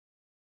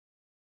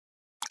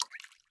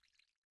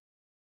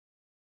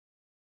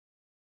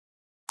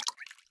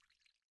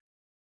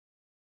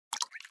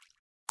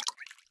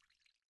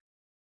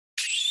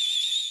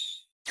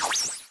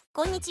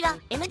こんにちは、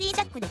MD ジ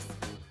ャックです。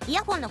イ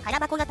ヤホンの空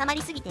箱が溜ま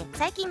りすぎて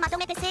最近まと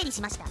めて整理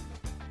しました。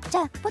じ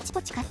ゃあポチ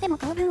ポチ買っても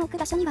当分置く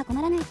場所には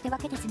困らないってわ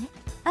けですね。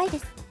愛で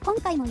す。今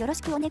回もよろ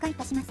しくお願いい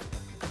たします。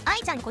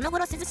愛ちゃんこの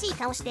頃涼しい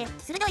顔して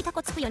鋭いタ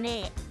コつくよ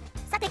ね。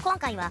さて今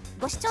回は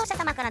ご視聴者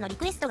様からのリ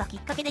クエストがきっ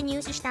かけで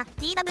入手した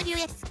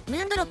TWS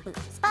MoonDrop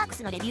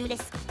Sparks のレビューで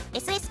す。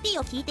 SSP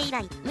を聞いて以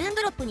来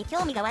MoonDropに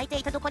興味が湧いて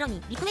いたところ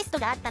にリクエスト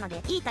があったの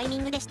でいいタイミ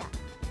ングでした。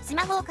ス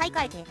マホを買い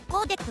替えてコ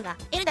ーデックが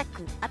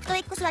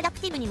LDAC、apt-X アダプ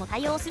ティブにも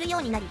対応するよ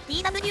うになり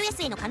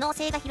TWS への可能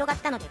性が広が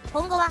ったので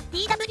今後は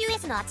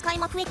TWS の扱い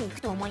も増えてい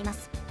くと思いま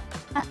す。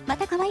あ、ま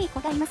た可愛い子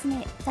がいます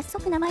ね。早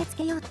速名前つ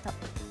けようと。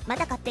ま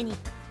た勝手に。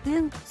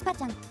スパ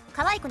ちゃん。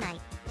可愛くな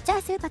い。じゃ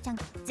あスーパちゃん。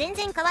全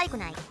然可愛く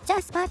ない。じゃ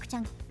あスパークち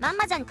ゃん。まん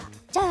まじゃんか。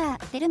じゃ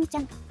あてるみちゃ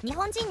ん。日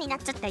本人になっ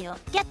ちゃったよ。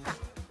却下。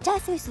じゃあ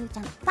スースーち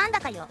ゃん。パンダ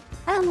かよ。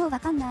ああもうわ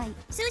かんない。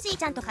スージー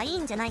ちゃんとかいい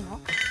んじゃないの？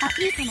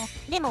あ、いいかも。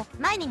でも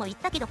前にも言っ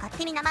たけど勝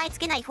手に名前つ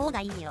けない方が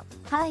いいよ。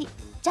はい。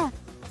じゃあ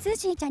スー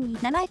ジーちゃんに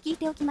名前聞い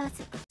ておきま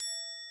す。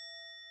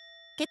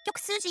結局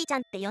スージーちゃ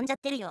んって呼んじゃっ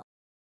てるよ。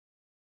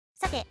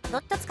さてど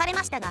っと疲れ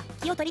ましたが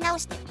気を取り直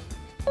して。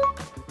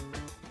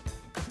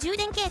充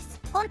電ケー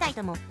ス本体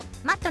とも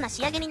マットな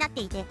仕上げになっ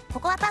ていてコ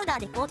コアパウダー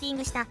でコーティン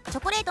グしたチ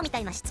ョコレートみた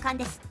いな質感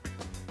です。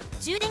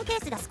充電ケ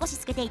ースが少し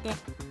透けていて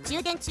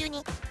充電中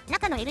に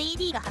中の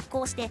LED が発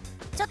光して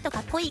ちょっとか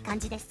っこいい感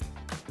じです。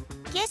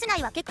ケース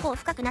内は結構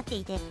深くなって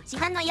いて市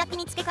販のイヤピ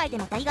に付け替えて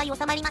も大概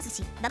収まります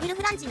しダブル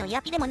フランジのイ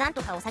ヤピでもなん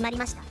とか収まり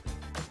ました。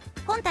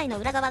本体の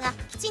裏側が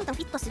きちんと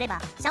フィットすれば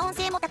遮音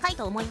性も高い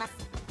と思います。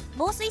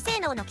防水性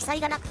能の記載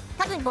がなく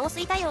多分防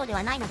水対応で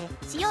はないので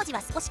使用時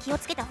は少し気を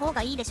つけた方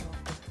がいいでしょう。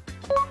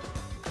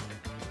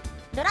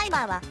ドライ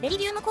バーはベリ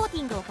リウムコーテ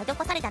ィングを施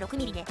された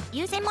 6mm で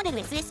有線モデル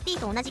SSP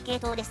と同じ系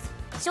統です。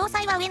詳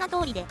細は上の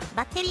通りで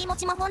バッテリー持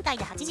ちも本体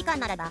で8時間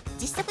ならば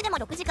実測でも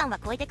6時間は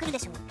超えてくるで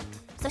しょう。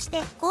そし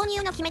て購入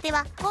の決め手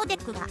はコーデ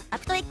ックが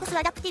apt-X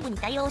アダプティブに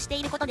対応して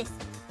いることです。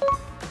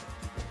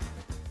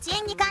遅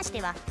延に関し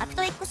ては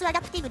apt-X ア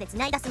ダプティブでつ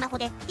ないだスマホ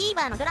で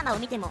TVer のドラマを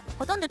見ても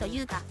ほとんどとい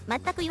うか全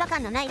く違和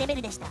感のないレベ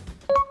ルでした。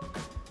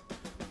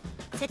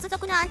接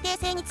続の安定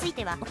性につい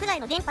ては屋外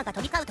の電波が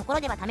飛び交うところ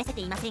では試せて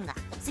いませんが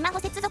スマ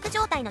ホ接続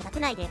状態の宅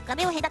内で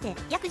壁を隔て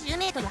約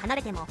 10m 離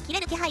れても切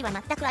れる気配は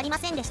全くありま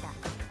せんでした。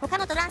他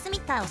のトランスミ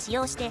ッターを使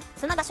用して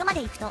その場所ま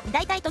で行くと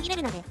大体途切れ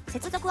るので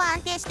接続は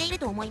安定している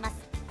と思います。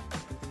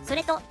そ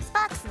れとス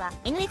パークスは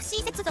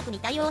NFC 接続に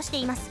対応して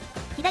います。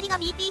左が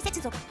BP 接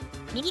続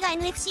右が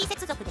NFC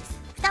接続です。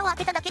蓋を開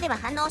けただけでは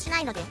反応しな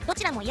いのでど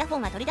ちらもイヤホ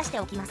ンは取り出して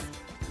おきます。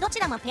どち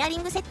らもペアリ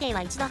ング設定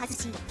は一度外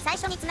し最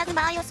初につなぐ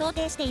場合を想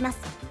定しています。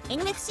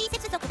 NFC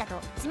接続だと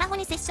スマホ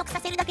に接触さ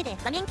せるだけで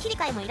画面切り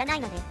替えもいらない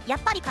のでやっ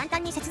ぱり簡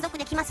単に接続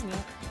できますね。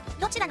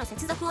どちらの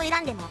接続を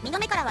選んでも2度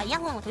目からはイヤ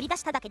ホンを取り出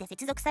しただけで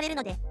接続される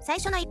ので最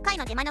初の1回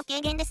の手間の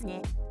軽減です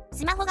ね。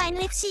スマホが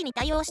NFC に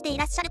対応してい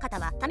らっしゃる方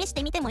は試し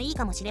てみてもいい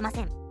かもしれま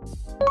せん。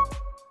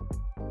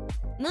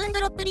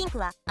MoonDropリンク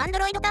は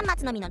Android 端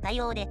末のみの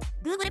対応で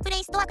Google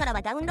Play Store から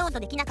はダウンロー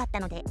ドできなかった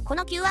のでこ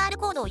の QR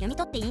コードを読み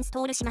取ってインスト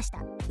ールしました。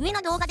上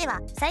の動画で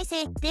は再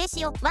生停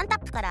止を1タッ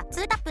プから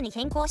2タップに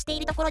変更してい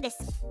るところです。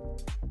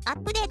アッ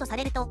プデートさ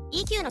れると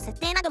EQ の設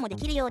定などもで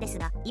きるようです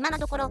が今の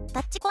ところ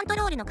タッチコント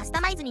ロールのカスタ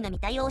マイズにのみ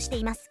対応して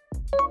います。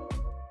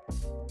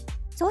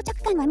装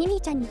着感はミミー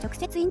ちゃんに直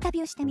接インタビ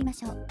ューしてみま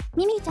しょう。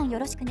ミミーちゃんよ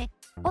ろしくね。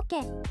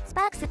OK。ス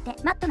パークスって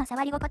マットな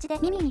触り心地で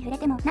ミミーに触れ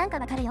てもなんか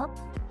わかるよ。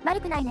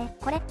悪くないね、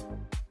これ。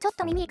ちょっ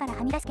とミミーから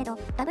はみ出すけど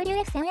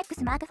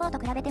WF1000X マーク4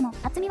と比べても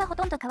厚みはほ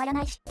とんど変わら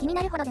ないし気に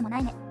なるほどでもな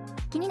いね。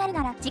気になる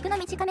なら軸の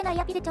短めなイ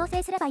ヤピで調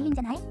整すればいいんじ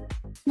ゃない？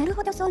なる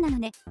ほどそうなの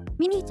ね。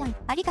ミミーちゃん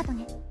ありがと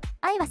ね。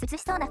愛は涼し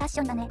そうなファッシ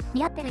ョンだね。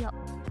似合ってるよ。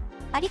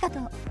ありがと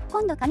う。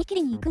今度髪切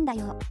りに行くんだ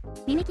よ。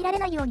耳切られ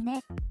ないように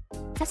ね。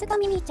さすが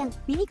ミミーちゃん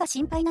耳が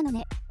心配なの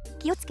ね。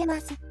気をつけま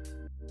す。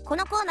こ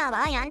のコーナー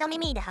はアイ&ミ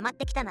ミーでハマっ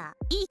てきたな。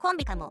いいコン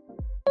ビかも。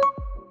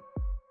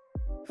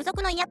付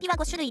属のイヤピは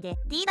5種類で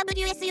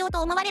TWS 用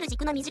と思われる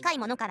軸の短い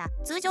ものから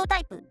通常タ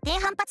イプ、低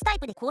反発タイ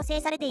プで構成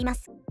されていま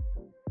す。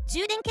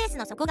充電ケース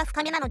の底が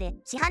深めなので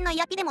市販のイ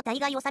ヤピでも大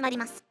概収まり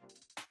ます。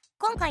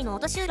今回の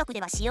音収録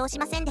では使用し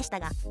ませんでした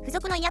が付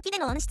属のイヤピで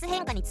の音質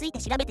変化について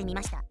調べてみ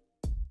ました。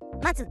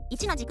まず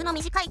1の軸の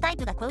短いタイ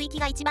プが声域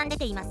が一番出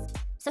ています。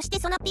そして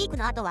そのピーク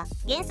の後は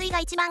減衰が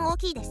一番大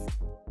きいです。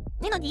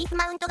目のディープ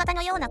マウント型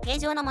のような形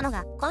状のもの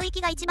が声域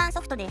が一番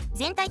ソフトで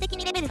全体的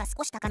にレベルが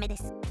少し高めで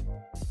す。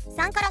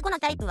3から5の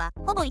タイプは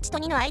ほぼ1と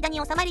2の間に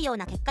収まるよう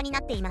な結果に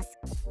なっています。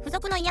付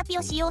属のイヤピ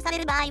を使用され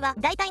る場合は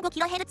だいたい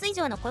 5kHz 以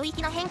上の声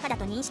域の変化だ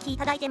と認識い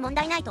ただいて問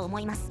題ないと思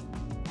います。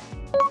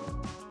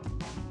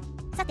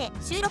さて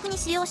収録に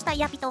使用したイ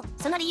ヤピと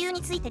その理由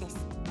についてです。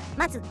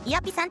まずイ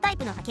ヤピ3タイ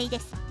プの波形で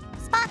す。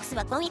スパークス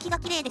は声域が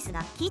綺麗です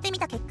が聞いてみ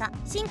た結果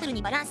シンプル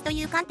にバランスと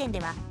いう観点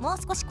ではもう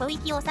少し声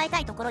域を抑えた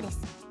いところです。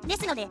で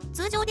すので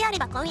通常であれ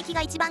ば声域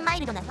が一番マイ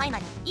ルドなファイマ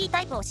ルいい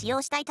タイプを使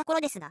用したいとこ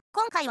ろですが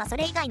今回はそ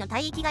れ以外の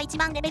帯域が一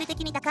番レベル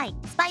的に高い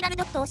スパイラル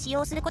ドットを使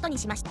用することに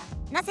しました。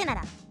なぜな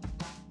ら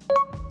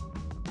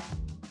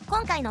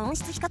今回の音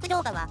質比較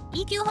動画は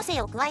EQ 補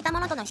正を加えたも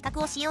のとの比較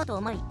をしようと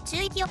思い、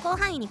中域を広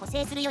範囲に補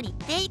正するより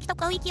低域と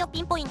高域をピ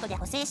ンポイントで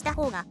補正した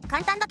方が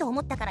簡単だと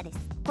思ったからです。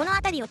この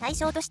辺りを対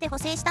象として補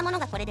正したもの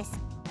がこれです。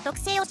特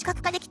性を視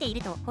覚化できてい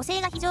ると補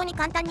正が非常に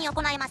簡単に行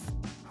えます。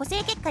補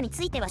正結果に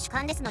ついては主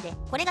観ですので、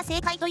これが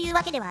正解という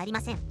わけではありま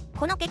せん。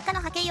この結果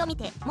の波形を見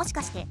て、もし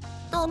かして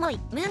と思い、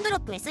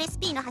MoonDrop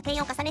SSP の波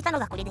形を重ねたの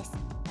がこれです。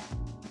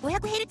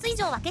500Hz 以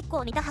上は結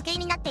構似た波形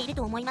になっている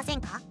と思いませ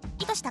んか？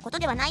意図したこと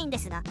ではないんで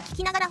すが、聞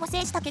きながら補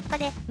正した結果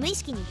で無意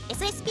識に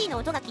SSP の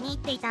音が気に入っ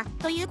ていた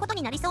ということ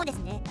になりそうです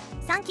ね。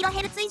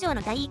3kHz 以上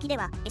の帯域で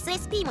は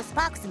SSP も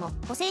Sparks も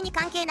補正に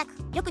関係なく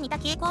よく似た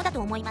傾向だ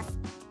と思います。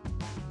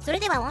それ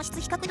では音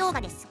質比較動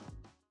画です。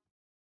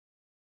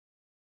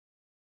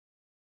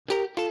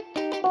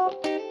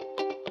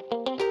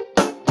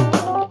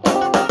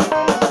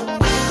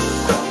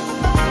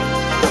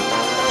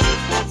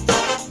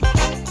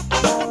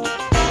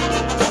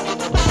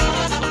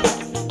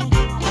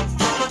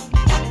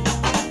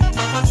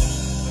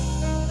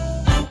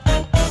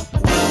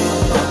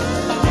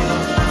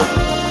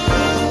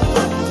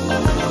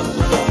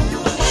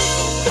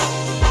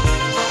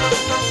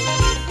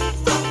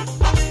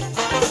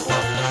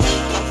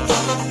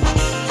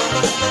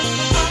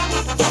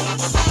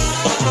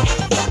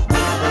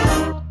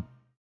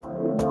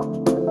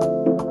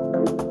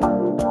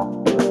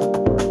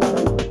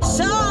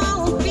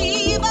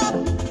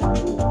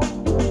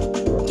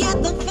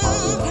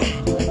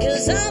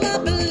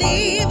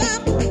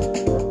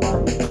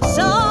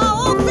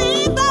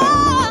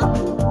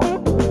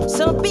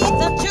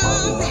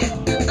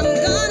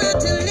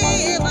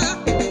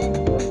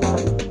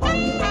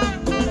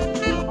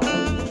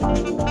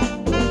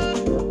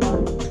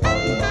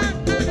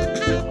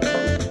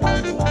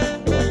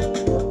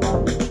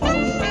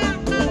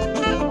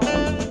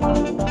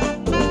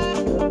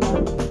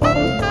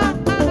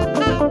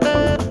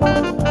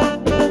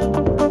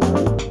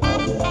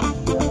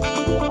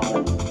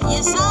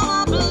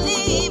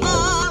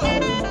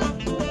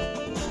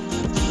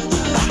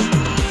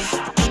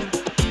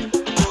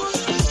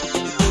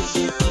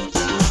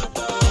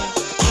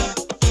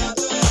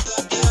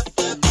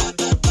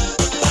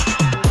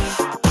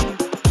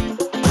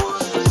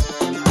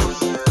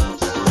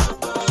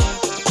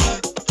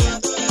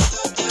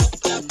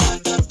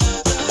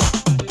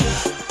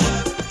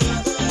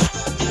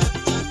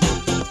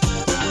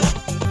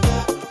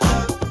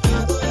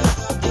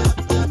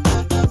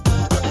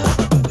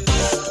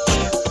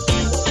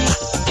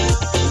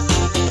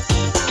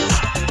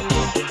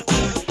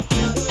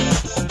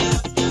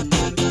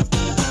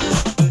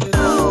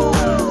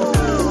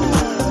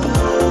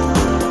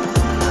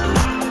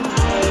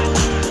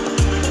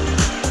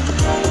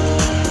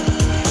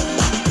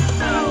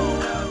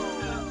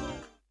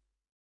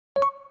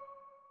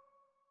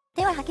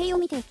波形を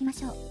見ていきま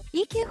しょう。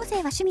EQ 補正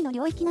は趣味の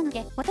領域なの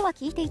で音は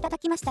聞いていただ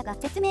きましたが、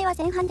説明は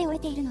前半で終え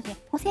ているので、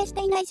補正し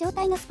ていない状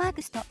態のスパー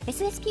クスと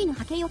SSP の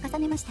波形を重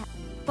ねました。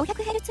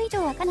500Hz 以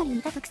上はかなり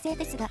似た特性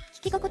ですが、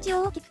聞き心地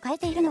を大きく変え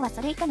ているのは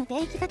それ以下の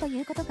低域だと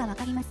いうことがわ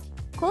かります。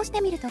こうし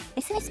て見ると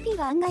SSP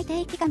は案外低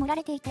域が盛ら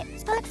れていて、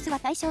スパークスは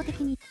対照的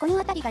にこの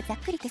辺りがざっ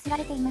くり削ら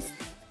れています。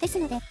です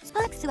のでス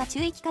パークスは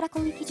中域から高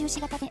域重視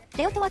型で、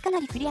レ音はかな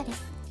りクリアで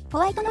す。ホ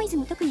ワイトノイズ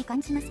も特に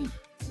感じません。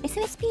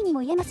SSP に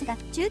も言えますが、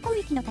中高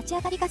域の立ち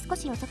上がりが少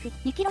し遅く、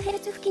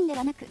2kHz 付近で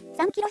はなく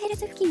 3kHz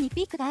付近に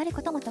ピークがある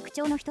ことも特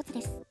徴の一つ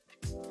です。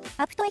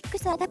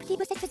apt-X アダプティ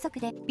ブ接続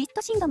でビッ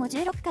ト深度も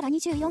16から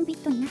24ビッ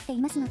トになってい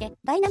ますので、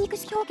ダイナミク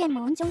ス表現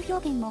も音情表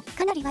現も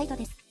かなりワイド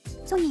です。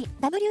ソニー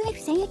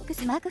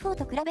WF1000X Mark IV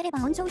と比べれ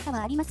ば音情差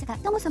はありますが、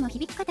そもそも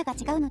響き方が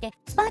違うので、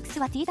スパークス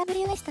は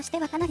TWS として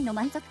はかなりの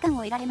満足感を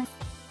得られます。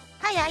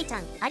はい、愛ちゃ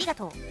ん、ありが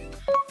とう。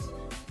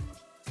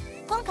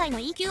今回の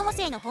EQ 補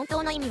正の本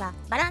当の意味は、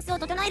バランスを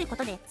整えるこ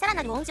とでさら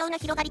なる音情の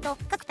広がりと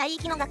各帯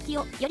域の楽器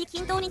をより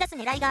均等に出す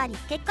狙いがあり、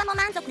結果も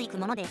満足いく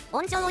もので、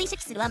音情を意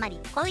識するあまり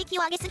高域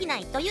を上げすぎな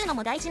いというの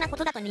も大事なこ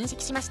とだと認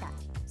識しました。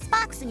スパ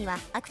ークスには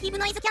アクティブ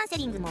ノイズキャンセ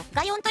リングも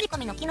外音取り込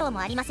みの機能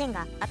もありません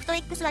が、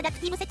apt-X アダプ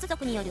ティブ接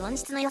続による音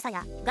質の良さ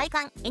や外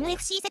観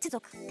NFC 接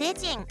続、低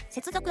遅延、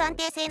接続安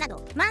定性な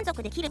ど満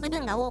足できる部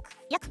分が多く、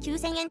約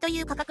9000円と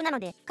いう価格なの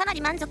でかな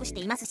り満足して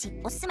いますし、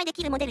おすすめで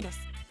きるモデルです。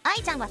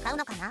愛ちゃんは買う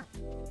のかな？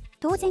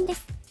当然で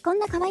す。こん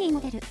な可愛い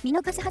モデル見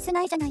逃すはず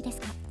ないじゃないです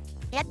か。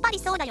やっぱり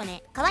そうだよ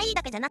ね。可愛い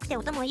だけじゃなくて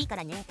音もいいか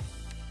らね。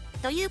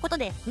ということ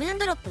で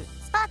MoonDrop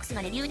Sparks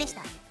のレビューでし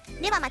た。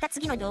ではまた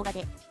次の動画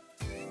で。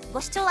ご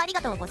視聴あり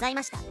がとうござい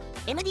ました。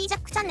MD ジャ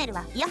ックチャンネル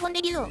はイヤホン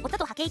レビューを音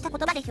と波形た言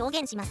葉で表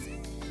現します。チ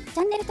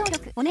ャンネル登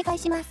録お願い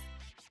します。